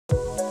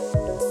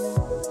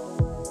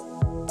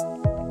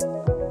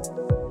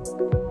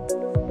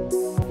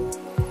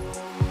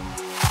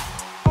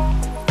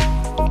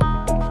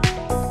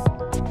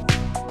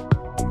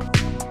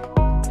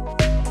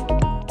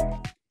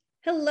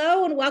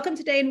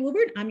today in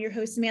Woburn. I'm your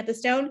host, Samantha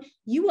Stone.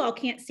 You all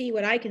can't see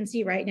what I can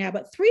see right now,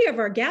 but three of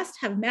our guests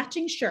have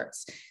matching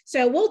shirts.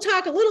 So we'll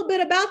talk a little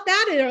bit about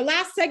that in our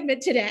last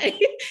segment today.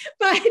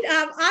 But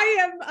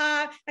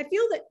I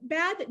feel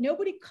bad that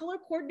nobody color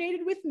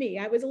coordinated with me.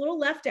 I was a little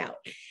left out,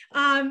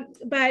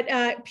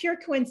 but pure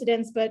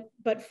coincidence,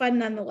 but fun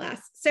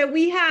nonetheless. So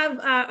we have,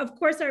 of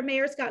course, our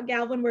Mayor Scott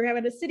Galvin. We're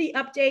having a city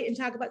update and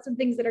talk about some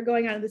things that are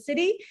going on in the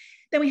city.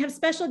 Then we have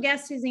special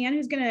guest Suzanne,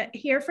 who's going to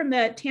hear from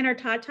the Tanner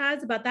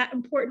TaTas about that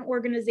important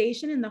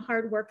organization and the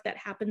hard work that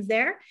happens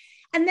there.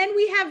 And then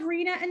we have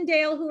Rina and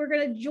Dale, who are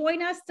going to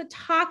join us to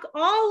talk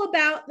all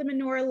about the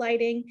menorah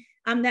lighting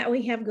that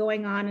we have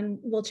going on. And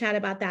we'll chat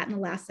about that in the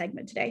last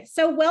segment today.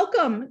 So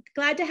welcome.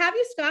 Glad to have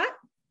you, Scott.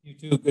 You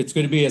too. It's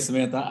good to be here,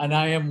 Samantha. And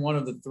I am one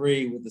of the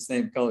three with the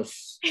same color.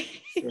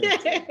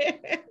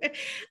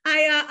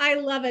 I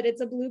love it.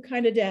 It's a blue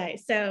kind of day.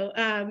 So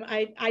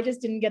I just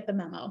didn't get the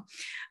memo.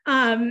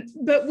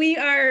 But we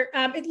are,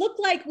 it looked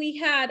like we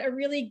had a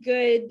really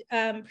good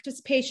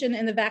participation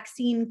in the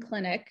vaccine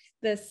clinic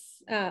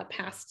this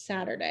past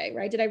Saturday,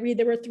 right? Did I read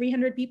there were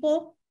 300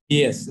 people?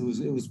 Yes, it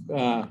was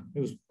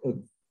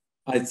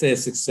I'd say a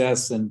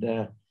success, and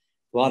a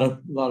lot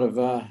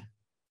of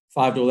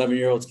 5 to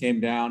 11-year-olds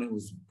came down. It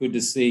was good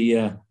to see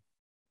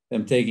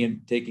them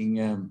taking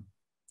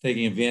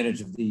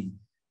advantage of the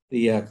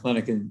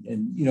clinic,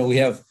 and you know, we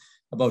have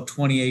about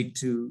 28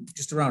 to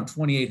just around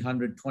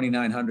 2,800,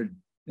 2,900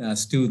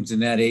 students in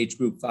that age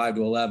group, 5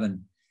 to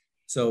 11.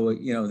 So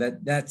you know,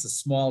 that's a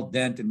small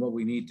dent in what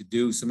we need to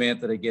do,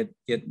 Samantha, to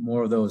get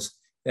more of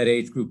that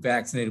age group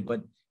vaccinated.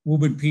 But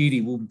Woburn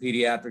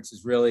Pediatrics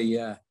is really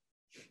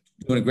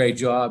doing a great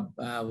job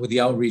with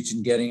the outreach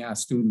and getting our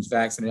students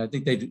vaccinated. I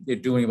think they're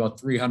doing about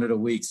 300 a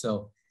week.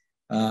 So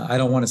I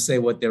don't want to say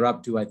what they're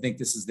up to. I think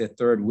this is their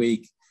third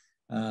week.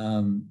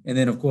 And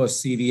then of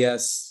course,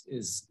 CVS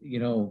is, you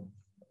know,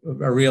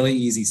 a really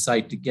easy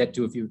site to get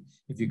to. If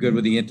you're good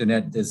with the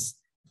internet, there's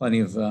plenty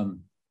of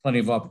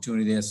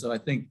opportunity there. So I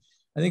think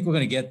we're going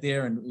to get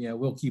there, and you know,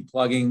 we'll keep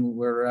plugging.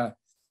 We're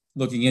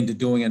looking into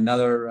doing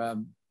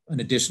an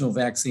additional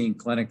vaccine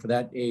clinic for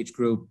that age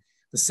group.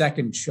 The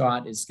second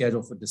shot is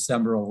scheduled for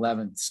December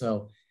 11th.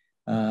 So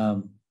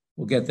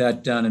we'll get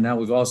that done. And now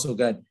we've also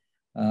got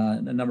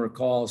a number of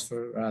calls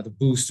for the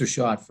booster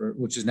shot,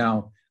 which is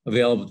now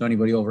available to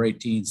anybody over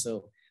 18.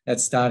 So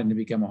that's starting to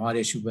become a hot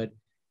issue. But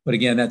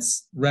again,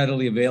 that's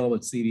readily available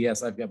at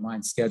CVS. I've got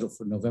mine scheduled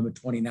for November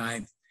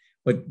 29th.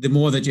 But the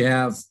more that you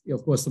have,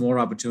 of course, the more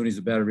opportunities,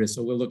 the better it is.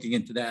 So we're looking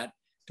into that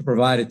to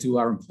provide it to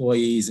our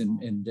employees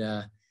and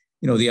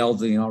you know, the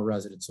elderly and our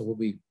residents. So we'll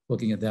be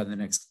looking at that in the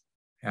next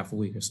half a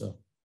week or so.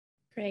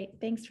 Great.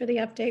 Thanks for the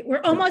update.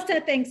 We're almost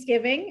at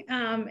Thanksgiving.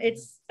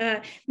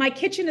 My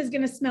kitchen is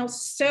going to smell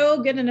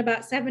so good in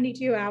about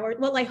 72 hours.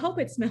 Well, I hope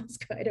it smells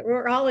good.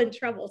 We're all in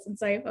trouble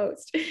since I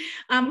host.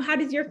 How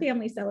does your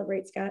family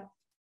celebrate, Scott?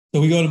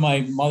 So we go to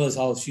my mother's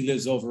house. She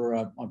lives over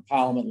on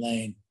Parliament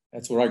Lane.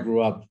 That's where I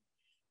grew up,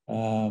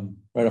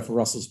 right off of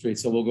Russell Street.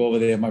 So we'll go over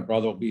there. My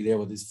brother will be there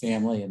with his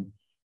family, and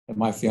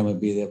my family will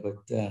be there. But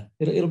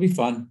it'll be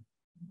fun.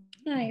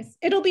 Nice.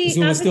 It'll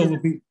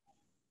be.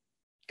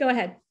 Go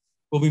ahead.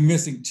 We'll be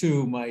missing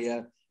two.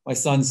 My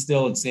son's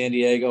still in San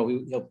Diego.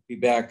 He'll be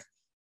back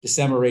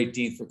December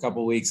 18th for a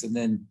couple of weeks. And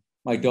then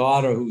my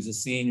daughter, who's a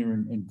senior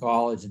in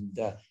college, and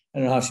I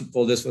don't know how she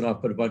pulled this one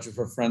off, but a bunch of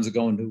her friends are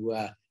going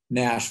to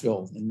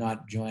Nashville and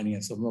not joining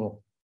us. A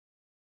little,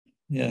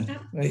 yeah.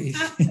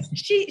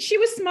 She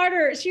was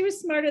smarter. She was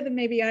smarter than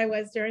maybe I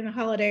was during the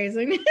holidays.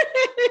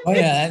 Oh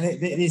yeah,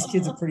 these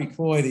kids are pretty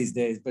coy these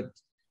days. But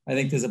I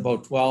think there's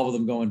about 12 of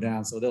them going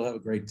down, so they'll have a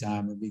great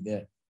time. They'll be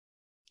there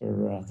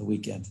for the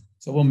weekend.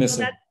 So we'll miss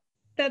them.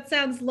 That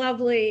sounds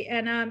lovely.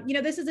 And, you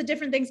know, this is a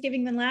different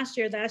Thanksgiving than last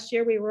year. Last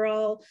year, we were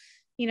all,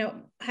 you know,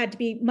 had to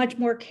be much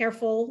more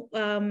careful.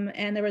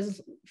 And there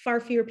was far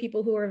fewer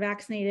people who were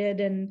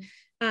vaccinated.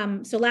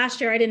 And so last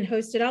year I didn't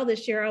host it all.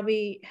 This year I'll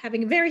be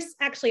having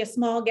actually a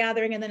small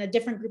gathering and then a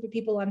different group of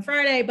people on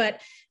Friday. But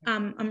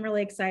I'm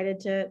really excited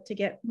to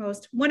get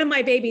most. One of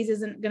my babies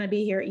isn't going to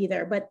be here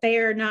either, but they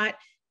are not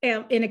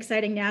in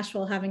exciting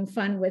Nashville having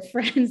fun with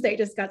friends. They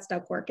just got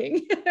stuck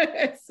working.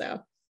 So.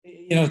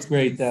 You know, it's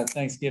great.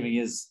 Thanksgiving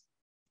it's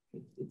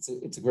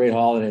a great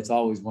holiday. It's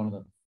always one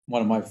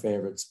of my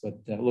favorites, but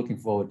looking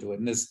forward to it.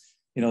 And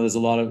there's a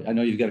lot of, I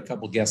know you've got a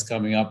couple guests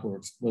coming up. We're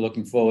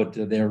looking forward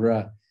to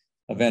their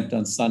event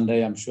on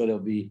Sunday. I'm sure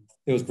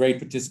there was great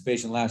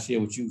participation last year,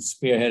 which you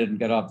spearheaded and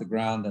got off the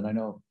ground. And I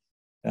know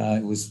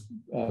it was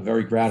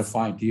very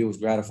gratifying to you. It was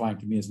gratifying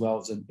to me as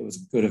well. It was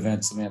a good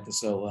event, Samantha.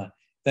 So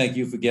thank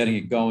you for getting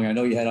it going. I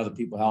know you had other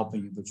people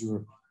helping you, but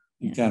you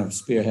kind of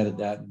spearheaded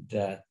that.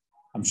 And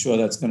I'm sure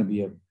that's going to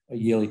be a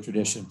yearly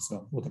tradition.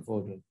 So looking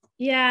forward to it.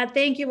 Yeah,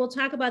 thank you. We'll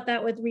talk about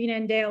that with Rina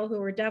and Dale, who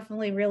were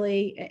definitely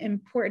really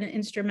important and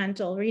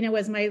instrumental. Rina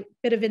was my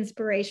bit of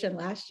inspiration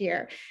last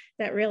year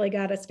that really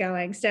got us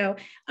going. So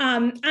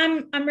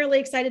I'm really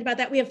excited about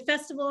that. We have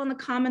Festival on the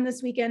Common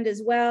this weekend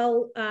as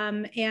well.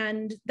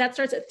 And that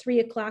starts at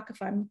 3 o'clock,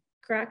 if I'm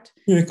correct.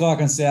 3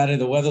 o'clock on Saturday.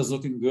 The weather's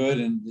looking good,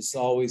 and it's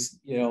always,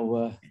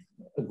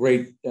 a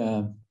great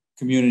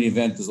community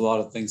event. There's a lot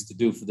of things to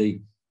do for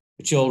the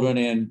children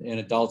and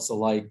adults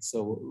alike.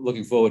 So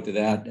looking forward to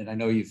that. And I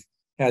know you've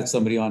had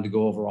somebody on to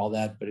go over all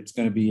that, but it's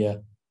going to be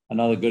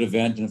another good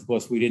event. And of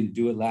course, we didn't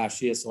do it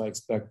last year, so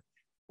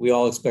we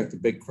all expect a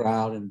big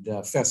crowd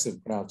and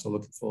festive crowd. So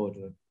looking forward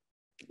to it.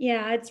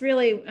 Yeah, it's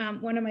really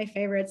one of my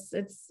favorites.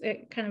 It's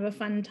kind of a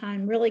fun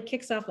time, really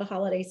kicks off the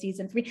holiday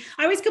season for me.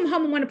 I always come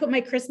home and want to put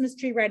my Christmas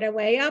tree right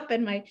away up.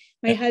 And my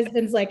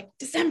husband's like,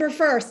 December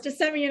 1st,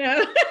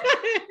 December.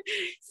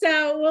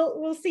 So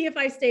we'll see if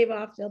I stave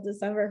off till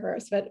December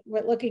 1st, but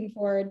we're looking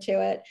forward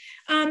to it.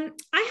 I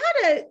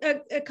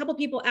had a couple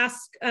people ask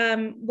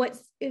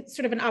what's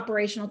sort of an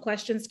operational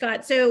question,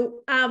 Scott. So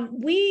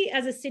we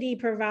as a city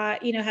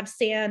provide, have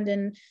sand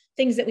and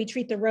things that we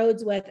treat the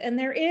roads with. And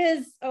there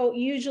is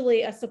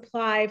usually a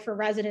supply for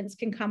residents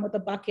can come with a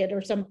bucket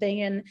or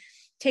something and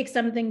take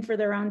something for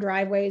their own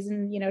driveways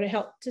and,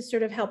 to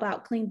sort of help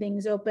out, clean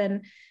things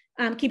open,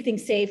 keep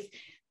things safe.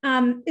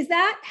 Is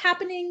that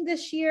happening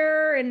this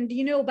year? And do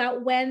you know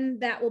about when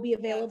that will be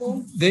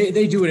available?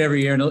 They do it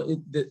every year,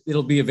 and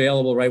it'll be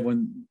available right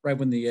when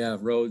the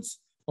roads,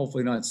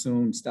 hopefully not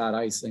soon, start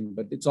icing,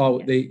 but it's all,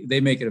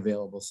 they make it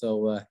available.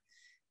 So,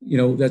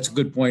 that's a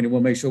good point. And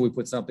we'll make sure we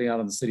put something out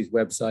on the city's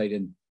website,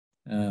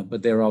 and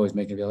but they're always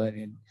making it available.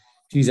 And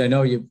geez, I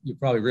know you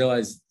probably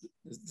realize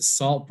the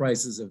salt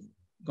prices have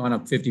gone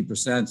up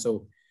 50%.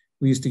 So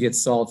we used to get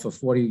salt for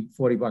 40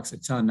 bucks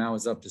a ton. Now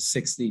it's up to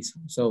 60.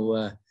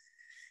 So,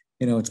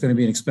 it's going to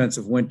be an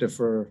expensive winter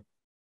for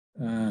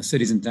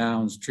cities and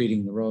towns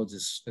treating the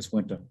roads this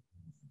winter.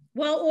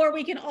 Well, or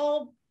we can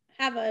all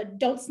have a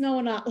don't snow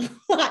and a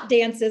lot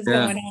dances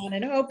going on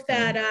and hope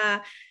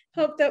that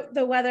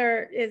the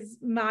weather is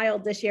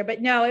mild this year.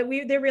 But no,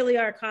 there really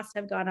are, costs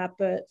have gone up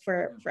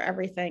for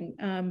everything.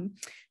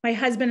 My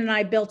husband and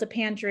I built a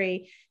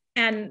pantry,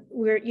 and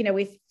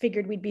we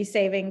figured we'd be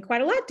saving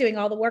quite a lot doing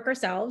all the work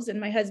ourselves. And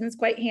my husband's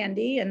quite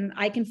handy and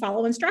I can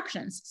follow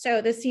instructions.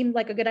 So this seemed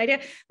like a good idea.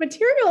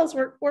 Materials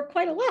were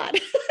quite a lot,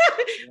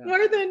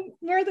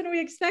 more than we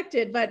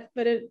expected, but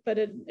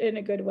in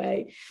a good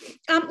way.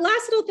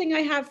 Last little thing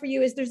I have for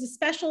you is there's a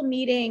special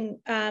meeting,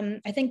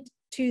 I think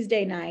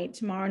Tuesday night,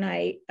 tomorrow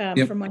night,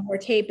 from when we're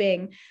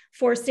taping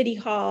for City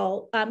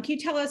Hall. Can you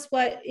tell us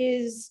what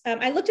is,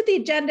 I looked at the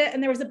agenda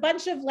and there was a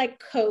bunch of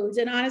codes.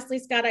 And honestly,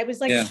 Scott, I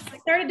was I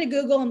started to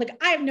Google and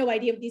I have no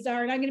idea what these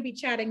are. And I'm going to be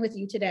chatting with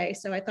you today.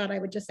 So I thought I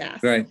would just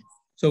ask. Right.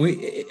 So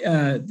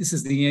this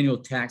is the annual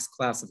tax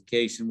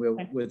classification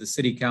where the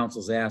city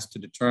council's asked to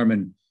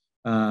determine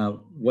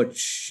what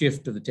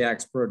shift of the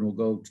tax burden will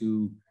go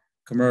to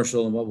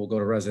commercial and what will go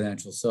to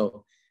residential.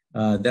 So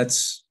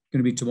that's going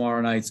to be tomorrow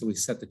night. So we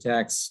set the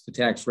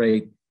tax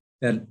rate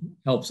that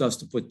helps us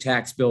to put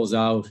tax bills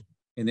out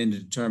and then to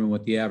determine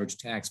what the average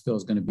tax bill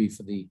is going to be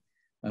for the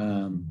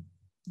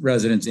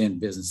residents and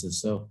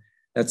businesses. So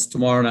that's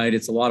tomorrow night.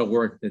 It's a lot of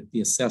work that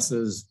the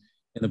assessors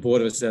and the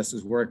Board of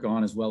Assessors work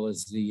on, as well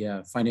as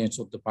the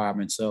financial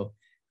department. So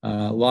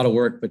a lot of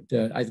work, but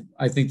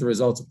I think the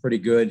results are pretty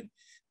good.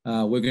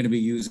 We're going to be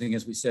using,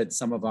 as we said,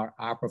 some of our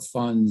ARPA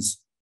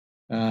funds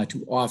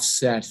to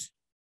offset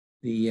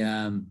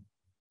the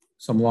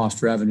some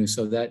lost revenue.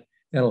 So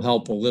that'll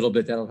help a little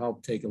bit. That'll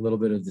help take a little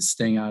bit of the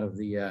sting out of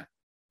the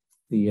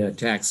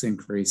tax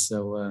increase.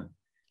 So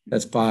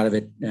that's part of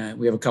it.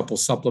 We have a couple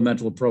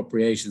supplemental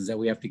appropriations that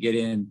we have to get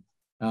in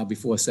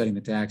before setting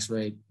the tax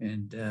rate.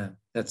 And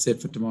that's it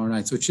for tomorrow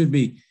night. So it should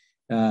be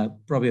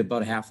probably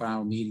about a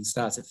half-hour meeting.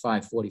 Starts at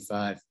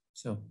 5:45.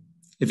 So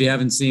if you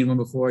haven't seen one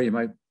before, you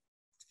might.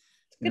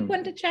 Good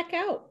one to check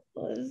out.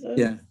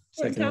 Yeah.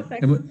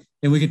 And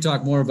we can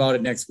talk more about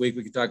it next week.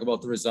 We can talk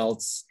about the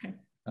results. Okay.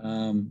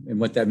 And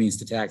what that means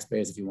to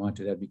taxpayers. If you want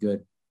to, that'd be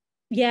good.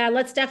 Yeah,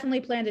 let's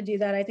definitely plan to do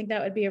that. I think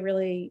that would be a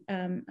really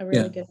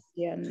good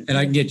idea. And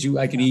I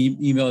can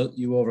email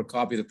you over a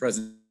copy of the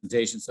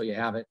presentation so you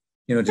have it,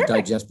 to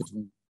digest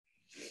between.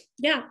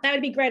 Yeah, that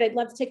would be great. I'd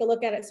love to take a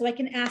look at it so I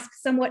can ask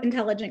somewhat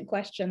intelligent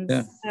questions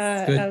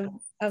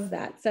of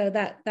that. So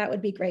that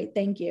would be great.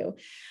 Thank you.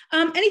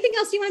 Anything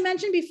else you want to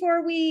mention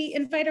before we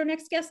invite our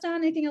next guest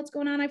on? Anything else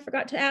going on I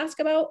forgot to ask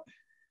about?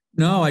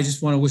 No, I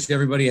just want to wish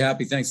everybody a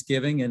happy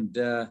Thanksgiving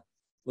and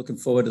looking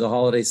forward to the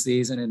holiday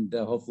season. And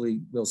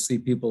hopefully we'll see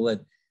people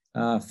at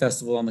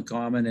Festival on the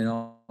Common and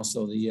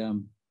also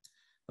the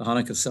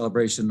Hanukkah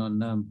celebration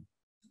on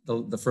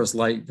the first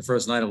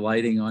night of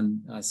lighting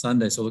on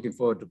Sunday. So looking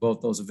forward to both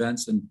those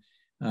events and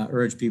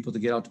urge people to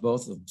get out to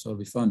both of them. So it'll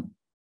be fun.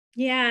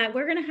 Yeah,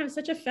 we're going to have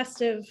such a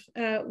festive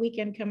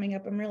weekend coming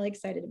up. I'm really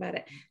excited about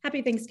it.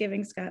 Happy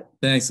Thanksgiving, Scott.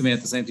 Thanks,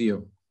 Samantha. Same to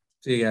you.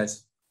 See you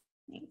guys.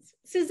 Thanks.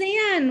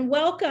 Suzanne,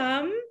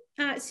 welcome.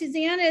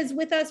 Suzanne is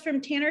with us from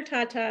Tanner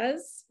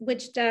TaTa's,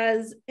 which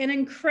does an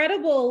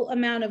incredible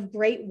amount of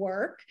great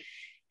work.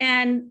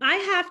 And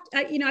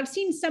I've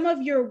seen some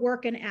of your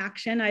work in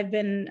action. I've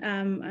been,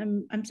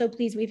 I'm so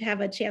pleased we've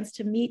had a chance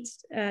to meet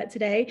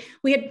today.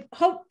 We had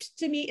hoped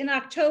to meet in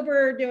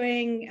October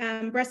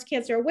doing breast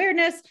cancer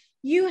awareness.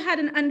 You had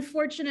an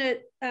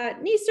unfortunate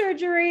knee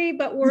surgery,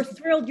 but we're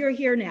thrilled you're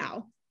here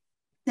now.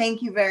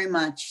 Thank you very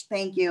much.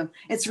 Thank you.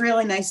 It's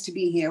really nice to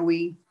be here.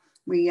 We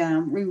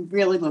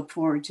really look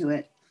forward to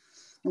it.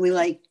 And we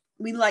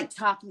like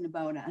talking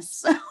about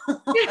us.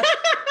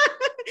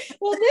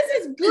 Well, this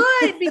is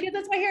good because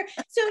that's why here.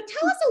 So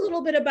tell us a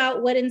little bit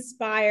about what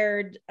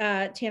inspired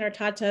Tanner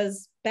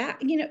TaTa's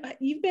back. You know,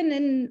 you've been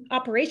in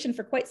operation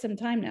for quite some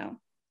time now.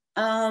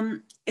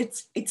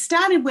 It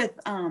started with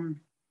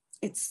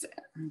it's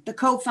the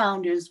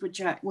co-founders, which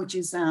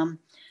is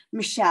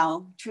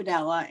Michelle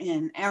Tradella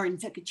and Aaron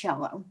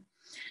Ficcicello,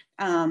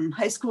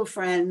 high school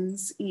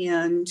friends,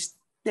 and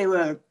they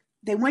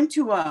went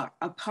to a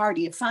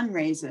party, a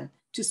fundraiser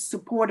to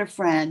support a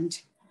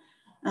friend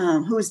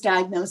who was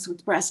diagnosed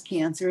with breast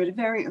cancer at a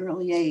very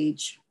early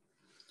age.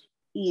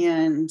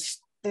 And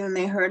then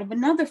they heard of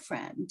another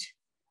friend,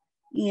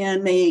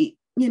 and they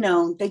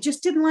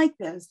just didn't like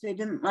this. They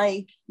didn't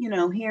like,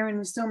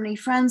 hearing so many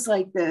friends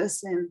like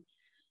this. And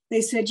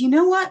they said, you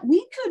know what,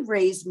 we could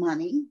raise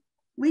money.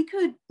 We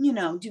could,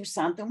 do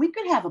something. We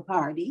could have a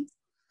party.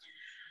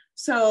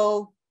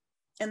 So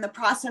in the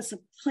process of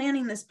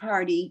planning this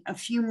party, a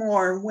few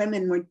more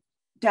women were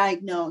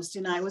diagnosed,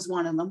 and I was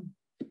one of them.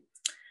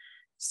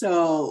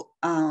 So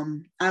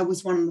I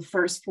was one of the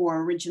first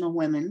 4 original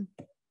women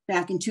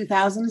back in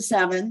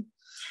 2007.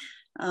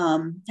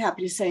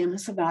 Happy to say I'm a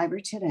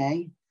survivor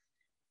today.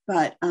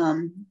 But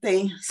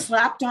they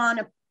slapped on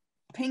a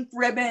pink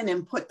ribbon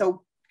and put the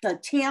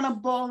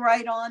TaNa bull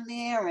right on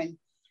there and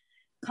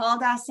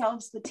called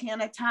ourselves the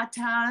Tanner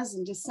TaTas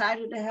and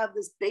decided to have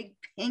this big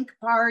pink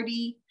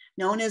party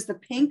known as the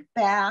Pink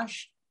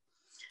Bash.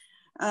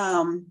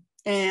 And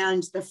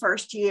the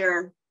first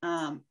year,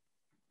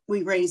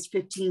 we raised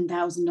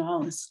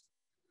 $15,000.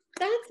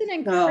 That's an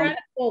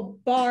incredible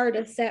bar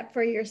to set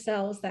for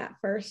yourselves that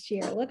first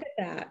year. Look at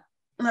that.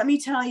 Let me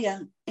tell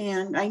you,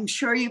 and I'm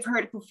sure you've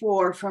heard it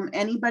before from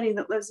anybody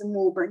that lives in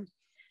Woburn.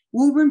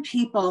 Woburn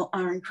people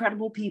are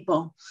incredible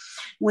people.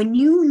 When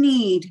you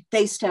need,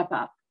 they step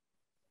up.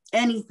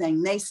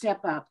 Anything, they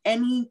step up.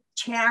 Any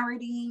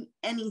charity,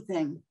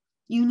 anything.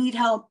 You need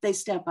help, they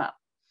step up.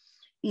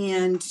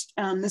 And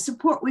the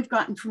support we've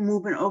gotten from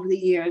Woburn over the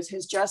years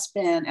has just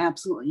been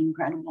absolutely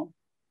incredible.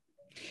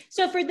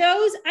 So for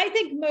those, I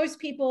think most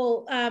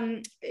people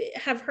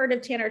have heard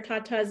of Tanner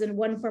TaTas in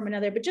one form or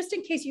another, but just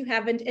in case you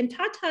haven't, and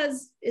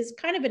TaTas is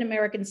kind of an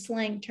American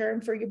slang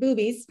term for your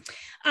boobies.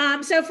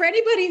 So for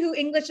anybody who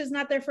English is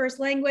not their first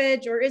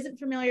language or isn't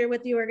familiar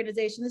with the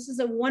organization, this is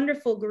a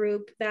wonderful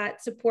group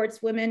that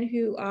supports women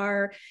who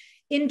are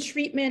in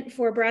treatment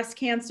for breast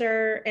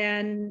cancer.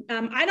 And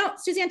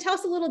Suzanne, tell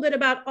us a little bit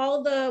about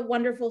all the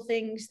wonderful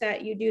things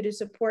that you do to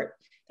support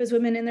those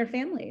women and their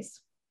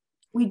families.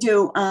 We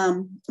do.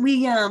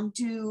 We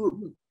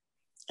do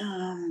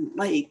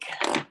like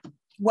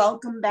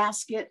welcome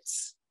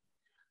baskets.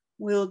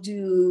 We'll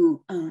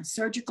do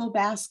surgical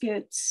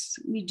baskets.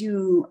 We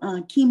do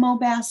chemo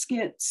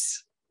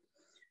baskets.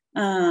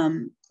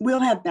 We'll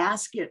have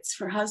baskets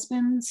for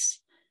husbands.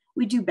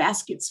 We do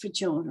baskets for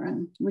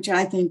children, which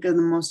I think are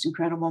the most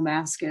incredible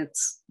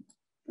baskets.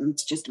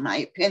 It's just my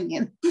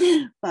opinion.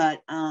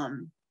 But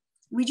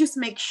we just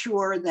make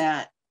sure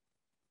that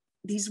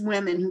these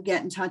women who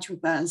get in touch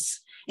with us,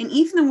 and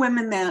even the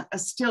women that are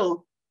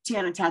still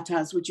Tanner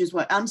TaTas, which is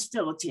what I'm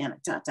still a Tanner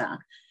TaTa,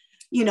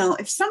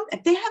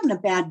 if they're having a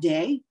bad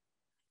day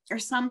or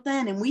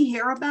something and we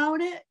hear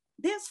about it,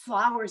 there's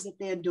flowers at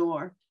their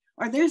door,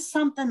 or there's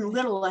something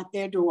little at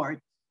their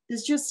door.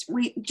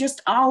 We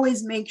just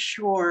always make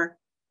sure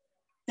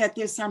that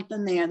there's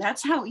something there.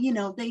 That's how,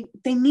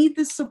 they need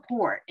the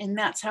support, and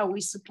that's how we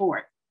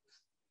support.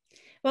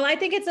 Well, I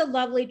think it's a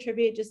lovely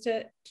tribute just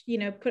to,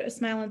 put a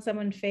smile on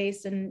someone's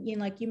face. And,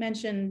 like you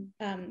mentioned,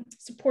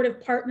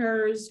 supportive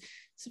partners,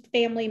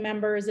 family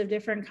members of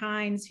different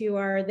kinds who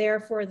are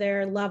there for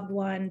their loved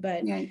one.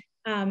 But,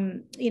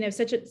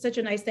 such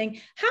a nice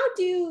thing. How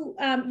do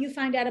you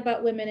find out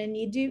about women in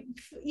need? Do,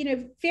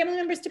 family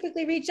members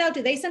typically reach out?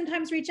 Do they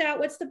sometimes reach out?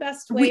 What's the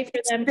best way for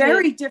them?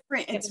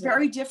 It's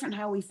very different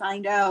how we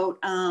find out.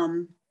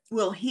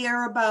 We'll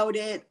hear about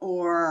it,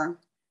 or,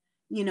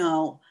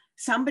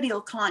 somebody will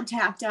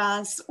contact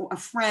us, or a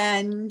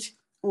friend,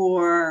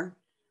 or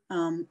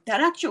that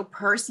actual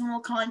person will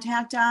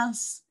contact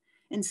us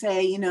and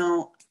say,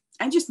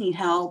 I just need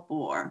help,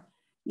 or,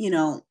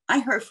 I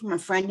heard from a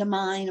friend of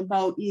mine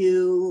about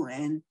you.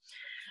 And,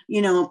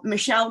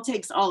 Michelle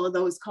takes all of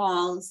those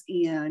calls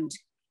and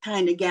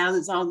kind of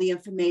gathers all the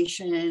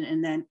information.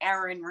 And then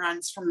Erin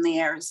runs from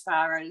there as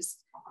far as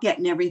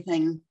getting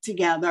everything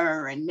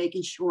together and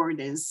making sure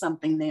there's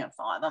something there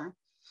for them.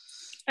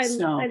 I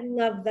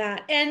love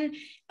that. And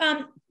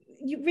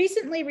you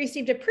recently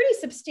received a pretty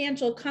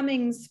substantial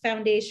Cummings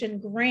Foundation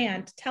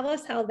grant. Tell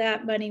us how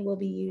that money will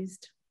be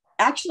used.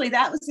 Actually,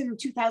 that was in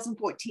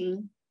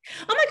 2014.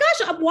 Oh my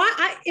gosh,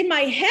 in my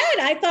head,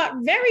 I thought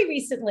very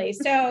recently.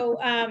 So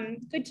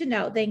good to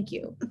know. Thank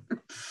you.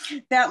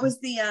 That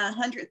was the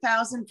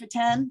 100,000 for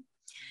 10.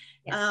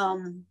 Yes.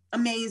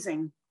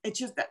 Amazing. It's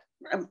just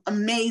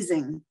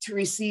amazing to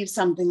receive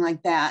something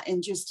like that,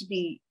 and just to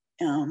be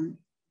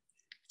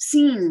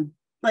seen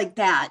like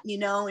that, you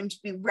know, and to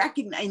be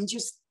recognized, and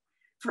just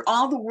for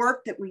all the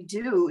work that we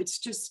do, it's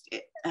just,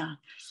 it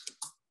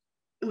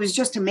was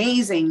just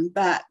amazing.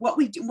 But what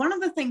we do, one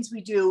of the things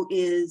we do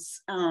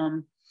is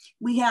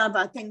we have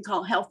a thing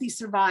called Healthy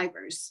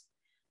Survivors.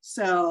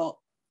 So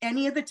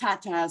any of the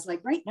TaTas,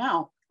 like right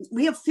now,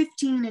 we have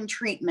 15 in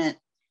treatment,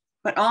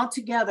 but all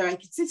together,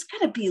 it's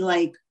got to be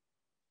like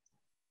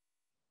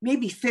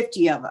maybe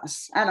 50 of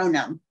us. I don't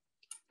know.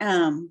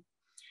 And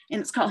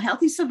it's called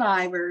Healthy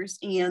Survivors.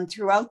 And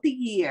throughout the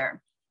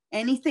year,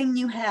 anything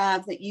you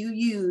have that you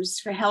use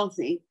for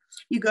healthy,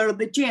 you go to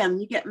the gym,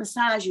 you get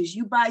massages,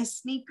 you buy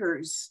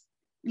sneakers,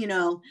 you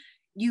know,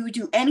 you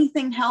do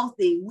anything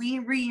healthy, we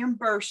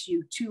reimburse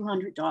you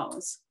 $200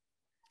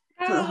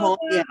 for the whole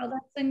year. Wow,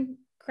 that's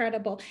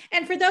incredible.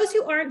 And for those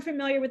who aren't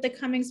familiar with the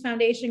Cummings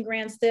Foundation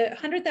grants, the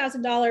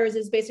 $100,000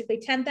 is basically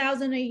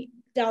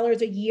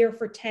 $10,000 a year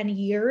for 10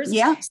 years.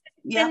 Yes.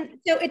 Yeah. And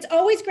so it's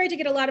always great to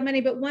get a lot of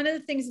money, but one of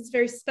the things that's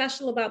very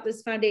special about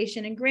this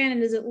foundation and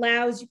grant is it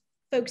allows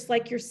folks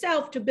like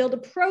yourself to build a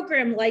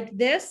program like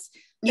this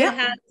that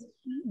has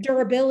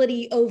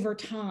durability over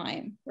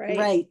time,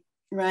 right?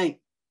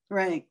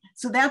 Right.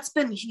 So that's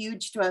been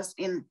huge to us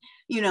in,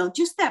 you know,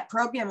 just that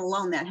program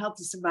alone, that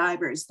Healthy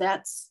Survivors,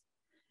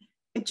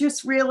 it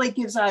just really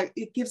gives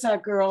our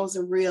girls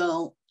a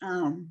real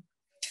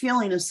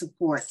feeling of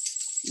support,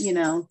 you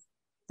know.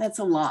 That's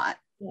a lot.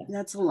 Yeah.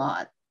 That's a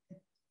lot.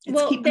 It's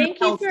well,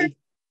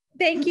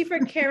 thank you for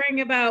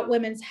caring about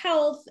women's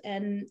health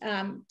and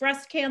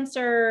breast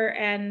cancer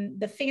and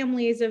the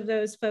families of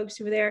those folks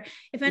who were there.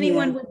 If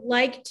anyone would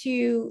like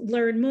to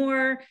learn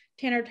more,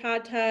 Tanner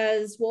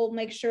TaTa's, we'll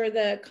make sure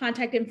the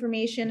contact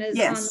information is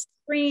on the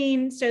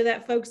screen so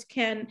that folks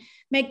can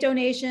make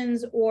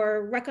donations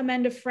or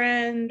recommend a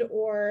friend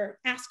or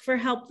ask for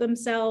help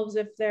themselves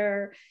if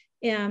they're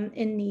in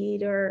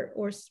need or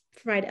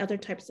provide other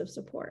types of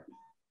support.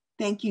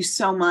 Thank you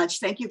so much.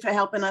 Thank you for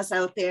helping us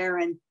out there.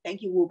 And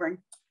thank you, Woburn.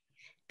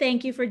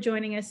 Thank you for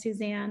joining us,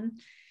 Suzanne.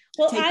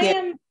 Well,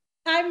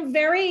 I'm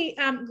very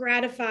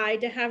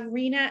gratified to have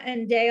Rina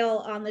and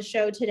Dale on the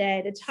show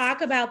today to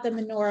talk about the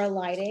menorah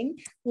lighting.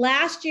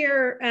 Last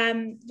year,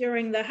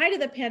 during the height of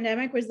the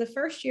pandemic, was the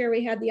first year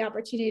we had the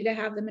opportunity to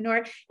have the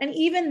menorah. And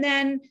even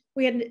then,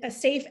 we had a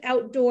safe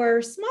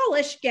outdoor,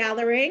 smallish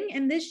gathering.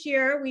 And this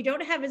year, we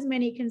don't have as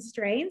many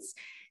constraints.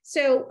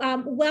 So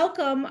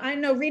welcome. I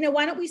know, Rina,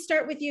 why don't we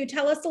start with you?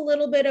 Tell us a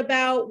little bit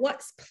about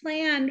what's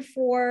planned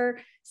for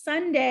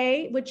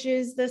Sunday, which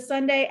is the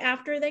Sunday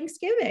after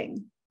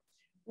Thanksgiving.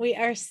 We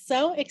are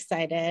so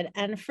excited.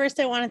 And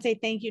first, I want to say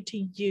thank you to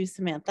you,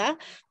 Samantha,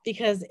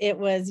 because it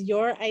was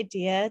your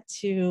idea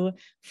to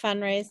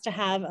fundraise to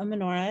have a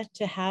menorah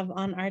to have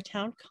on our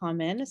town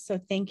common. So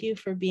thank you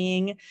for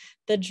being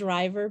the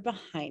driver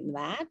behind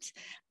that.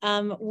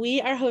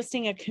 We are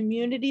hosting a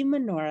community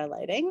menorah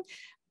lighting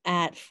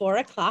at 4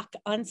 o'clock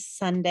on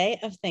Sunday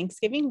of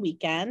Thanksgiving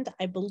weekend.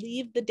 I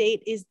believe the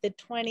date is the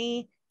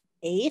 28th.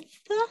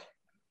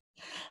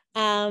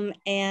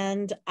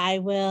 And I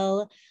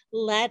will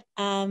let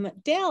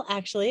Dale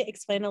actually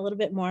explain a little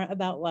bit more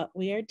about what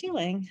we are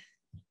doing.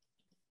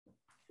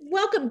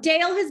 Welcome.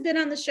 Dale has been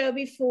on the show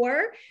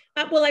before.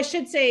 Well, I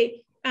should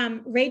say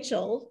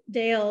Rachel,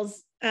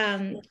 Dale's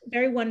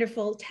very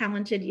wonderful,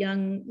 talented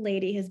young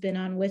lady, has been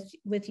on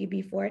with you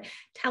before.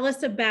 Tell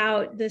us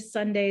about this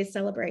Sunday's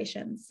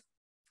celebrations.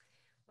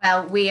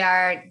 Well, we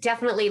are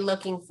definitely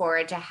looking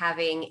forward to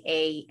having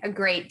a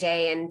great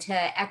day, and to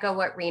echo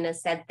what Rina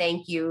said,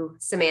 thank you,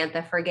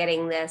 Samantha, for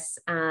getting this.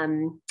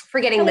 All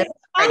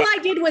I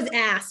did was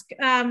ask.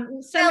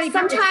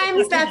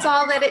 Sometimes that's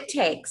all that it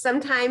takes.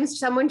 Sometimes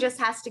someone just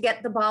has to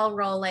get the ball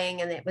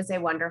rolling, and it was a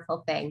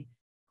wonderful thing.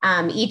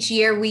 Each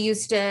year we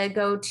used to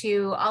go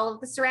to all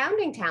of the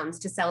surrounding towns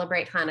to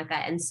celebrate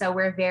Hanukkah. And so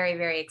we're very,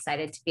 very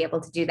excited to be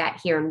able to do that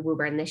here in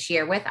Woburn this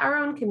year with our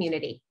own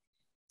community.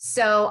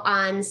 So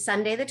on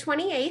Sunday, the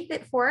 28th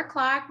at 4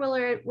 o'clock,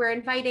 we're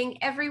inviting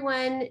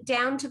everyone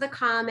down to the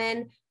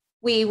common.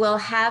 We will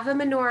have a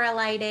menorah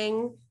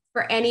lighting.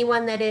 For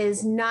anyone that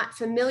is not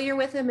familiar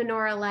with a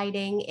menorah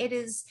lighting,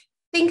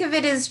 think of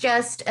it as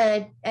just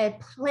a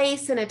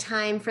place and a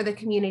time for the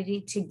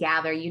community to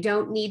gather. You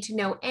don't need to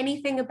know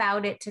anything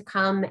about it to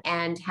come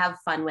and have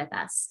fun with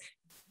us.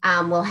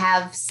 We'll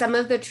have some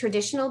of the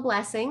traditional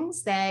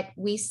blessings that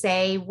we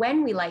say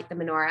when we light the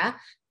menorah,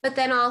 but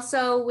then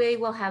also we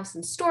will have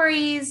some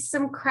stories,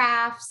 some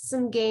crafts,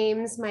 some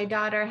games. My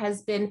daughter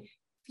has been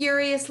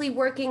furiously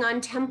working on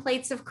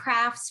templates of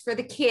crafts for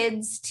the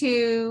kids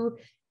to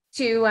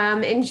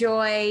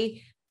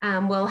enjoy.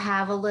 We'll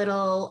have a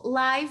little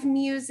live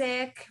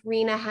music.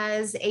 Rina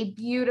has a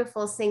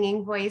beautiful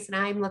singing voice, and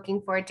I'm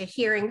looking forward to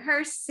hearing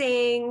her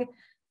sing.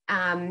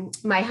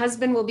 My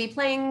husband will be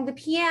playing the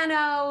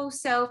piano.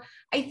 So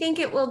I think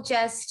it will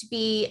just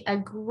be a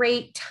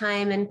great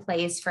time and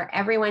place for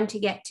everyone to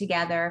get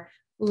together,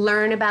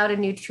 learn about a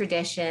new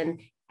tradition,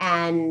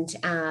 and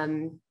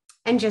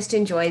just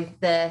enjoy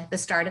the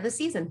start of the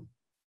season.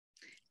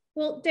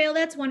 Well, Dale,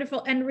 that's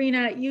wonderful. And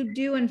Rina, you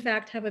do in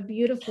fact have a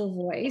beautiful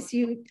voice.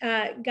 You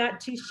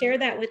got to share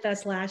that with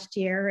us last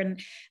year.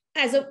 And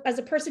as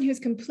a person who's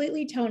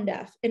completely tone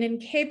deaf and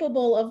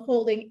incapable of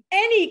holding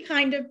any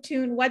kind of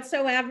tune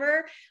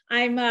whatsoever,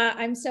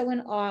 I'm so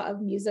in awe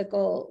of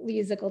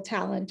musical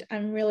talent.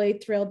 I'm really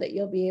thrilled that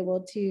you'll be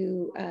able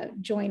to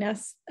join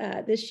us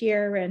this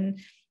year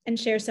and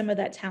share some of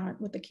that talent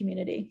with the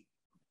community.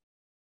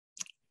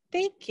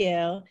 Thank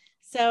you.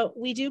 So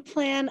we do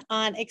plan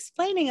on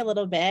explaining a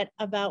little bit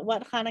about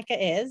what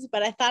Hanukkah is,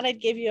 but I thought I'd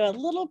give you a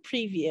little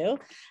preview.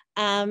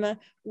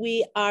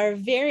 We are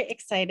very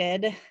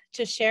excited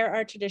to share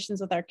our traditions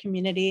with our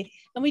community,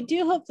 and we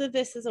do hope that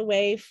this is a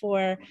way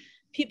for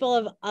people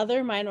of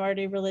other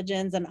minority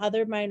religions and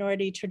other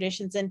minority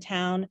traditions in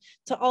town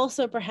to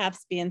also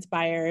perhaps be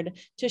inspired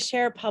to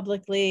share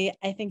publicly.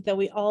 I think that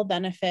we all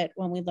benefit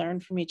when we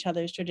learn from each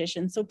other's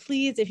traditions. So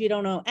please, if you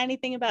don't know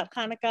anything about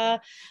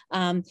Hanukkah,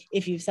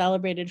 if you've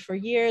celebrated for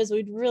years,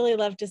 we'd really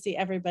love to see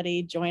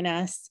everybody join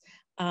us.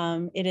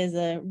 It is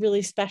a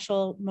really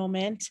special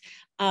moment.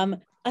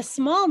 A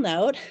small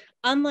note,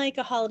 unlike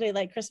a holiday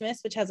like Christmas,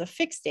 which has a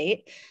fixed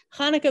date,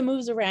 Hanukkah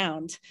moves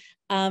around.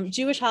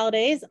 Jewish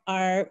holidays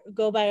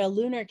go by a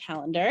lunar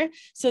calendar.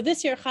 So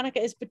this year,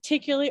 Hanukkah is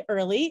particularly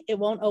early. It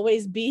won't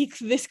always be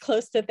this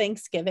close to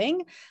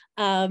Thanksgiving.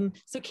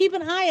 So keep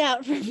an eye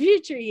out for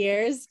future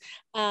years.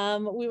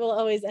 We will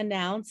always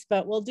announce,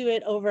 but we'll do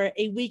it over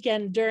a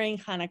weekend during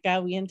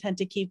Hanukkah. We intend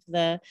to keep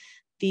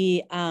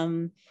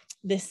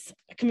this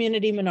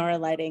community menorah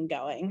lighting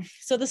going.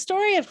 So the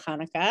story of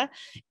Hanukkah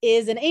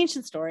is an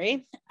ancient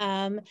story,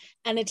 and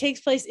it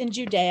takes place in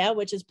Judea,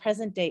 which is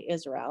present-day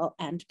Israel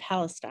and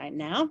Palestine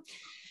now.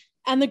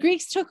 And the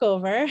Greeks took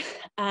over,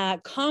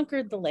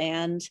 conquered the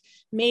land,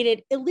 made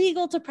it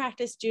illegal to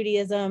practice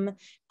Judaism,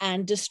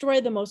 and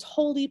destroyed the most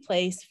holy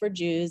place for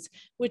Jews,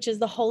 which is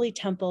the Holy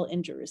Temple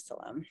in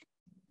Jerusalem.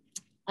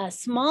 A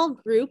small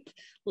group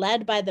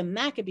led by the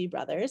Maccabee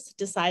brothers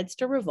decides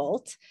to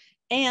revolt,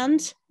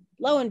 and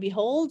lo and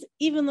behold,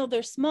 even though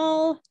they're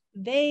small,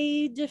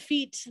 they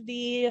defeat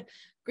the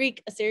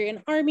Greek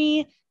Assyrian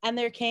army and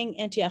their king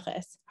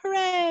Antiochus.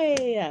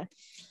 Hooray!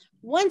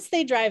 Once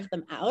they drive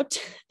them out,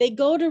 they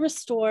go to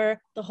restore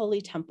the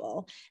Holy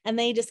Temple, and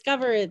they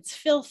discover it's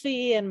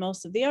filthy and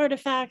most of the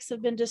artifacts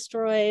have been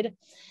destroyed.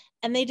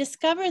 And they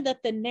discover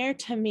that the Ner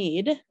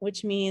Tamid,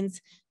 which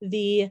means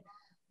the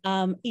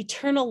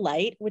eternal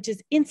light, which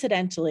is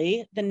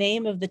incidentally the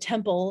name of the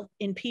temple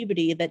in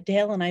Peabody that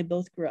Dale and I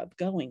both grew up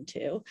going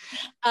to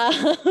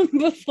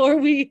before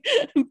we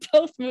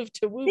both moved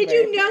to Woburn. Did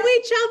you know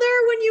each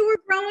other when you were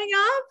growing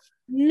up?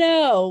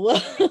 No.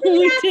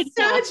 It's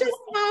such a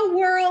small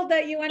world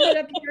that you ended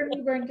up here in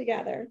Woburn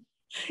together.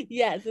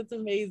 Yes, it's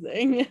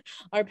amazing.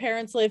 Our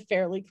parents live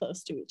fairly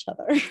close to each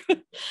other.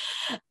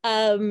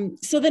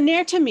 So the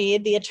Ner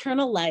Tamid, the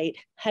eternal light,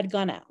 had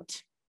gone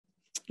out.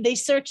 They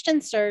searched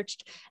and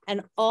searched,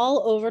 and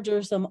all over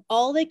Jerusalem,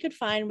 all they could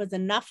find was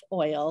enough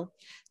oil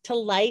to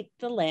light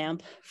the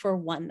lamp for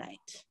one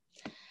night.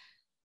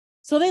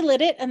 So they lit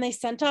it, and they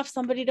sent off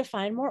somebody to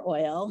find more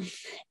oil,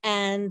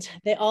 and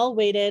they all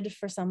waited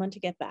for someone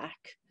to get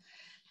back.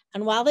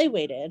 And while they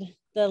waited,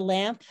 the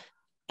lamp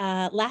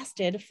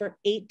lasted for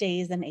 8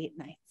 days and 8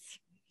 nights.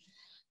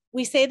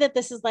 We say that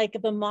this is like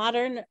the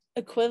modern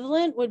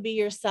equivalent would be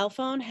your cell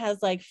phone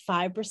has like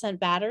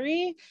 5%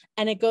 battery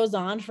and it goes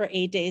on for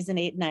 8 days and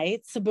 8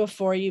 nights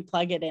before you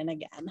plug it in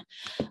again.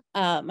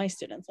 My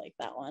students like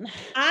that one.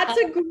 That's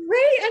a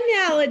great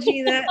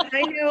analogy that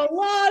I know a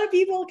lot of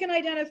people can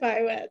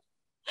identify with.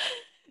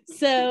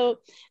 So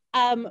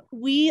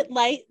we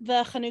light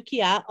the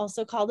Chanukiah,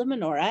 also called a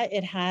menorah.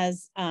 It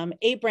has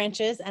 8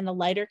 branches and a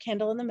lighter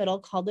candle in the middle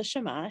called the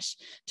shamash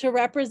to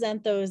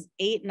represent those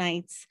 8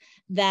 nights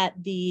that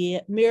the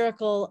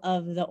miracle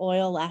of the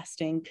oil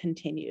lasting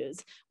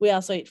continues. We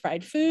also eat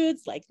fried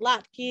foods like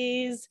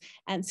latkes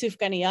and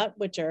sufganiyot,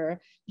 which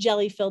are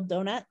jelly-filled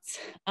donuts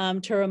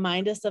to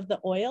remind us of the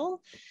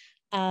oil.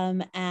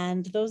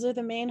 And those are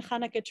the main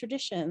Hanukkah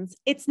traditions.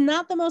 It's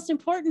not the most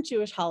important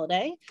Jewish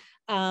holiday,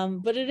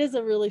 but it is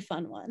a really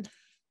fun one.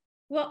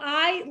 Well,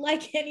 I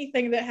like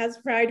anything that has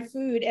fried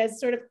food as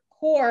sort of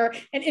core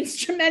and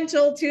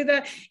instrumental to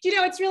the,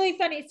 it's really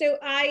funny. So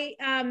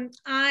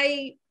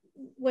I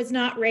was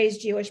not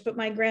raised Jewish, but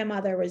my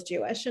grandmother was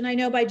Jewish. And I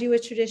know by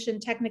Jewish tradition,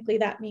 technically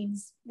that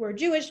means we're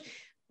Jewish.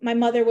 My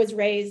mother was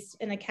raised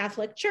in a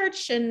Catholic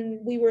church,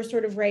 and we were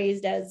sort of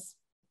raised as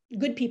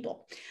good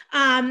people,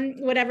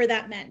 whatever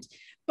that meant.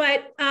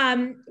 But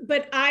I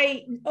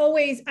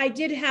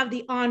did have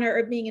the honor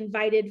of being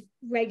invited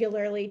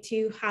regularly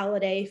to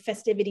holiday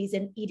festivities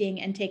and eating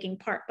and taking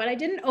part, but I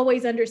didn't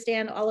always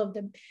understand all of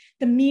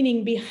the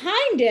meaning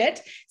behind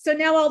it. So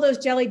now all those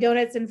jelly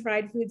donuts and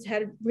fried foods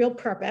had real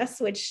purpose,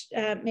 which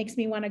makes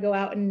me want to go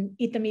out and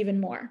eat them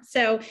even more.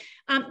 So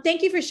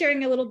thank you for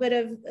sharing a little bit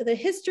of the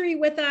history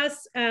with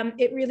us.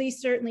 It really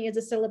certainly is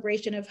a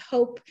celebration of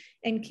hope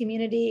and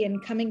community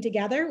and coming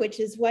together, which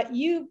is what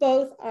you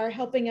both are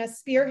helping us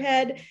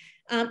spearhead.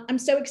 I'm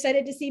so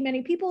excited to see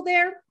many people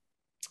there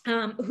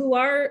who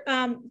are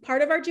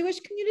part of our Jewish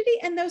community,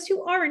 and those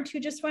who aren't, who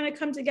just want to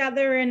come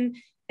together and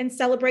and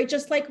celebrate,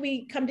 just like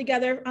we come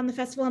together on the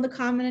Festival on the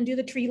Common and do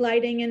the tree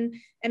lighting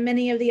and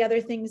many of the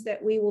other things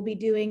that we will be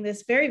doing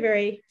this very,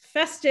 very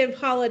festive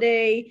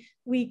holiday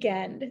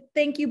weekend.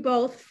 Thank you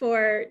both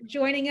for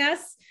joining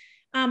us.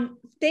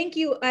 Thank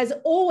you, as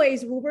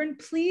always, Woburn.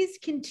 Please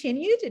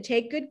continue to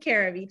take good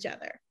care of each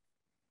other.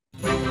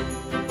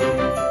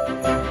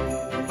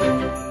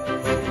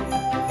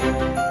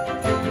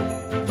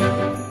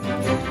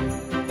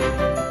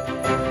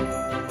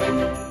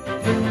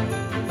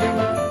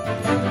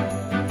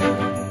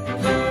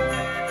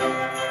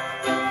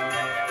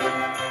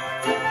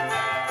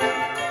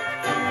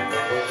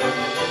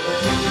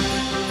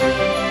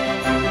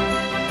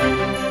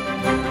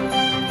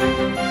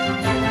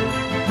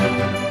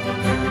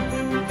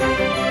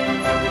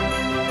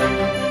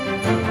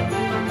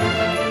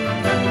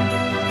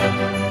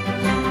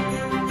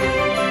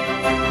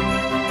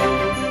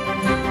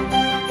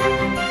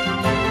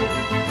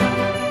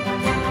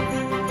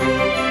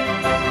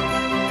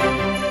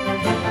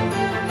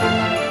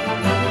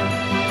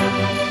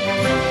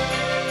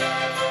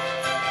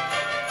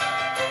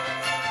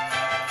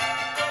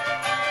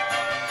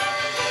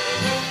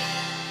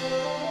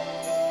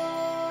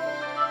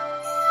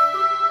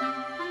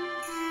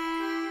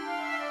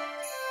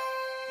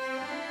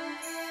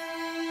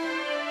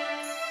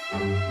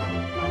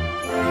 Thank you.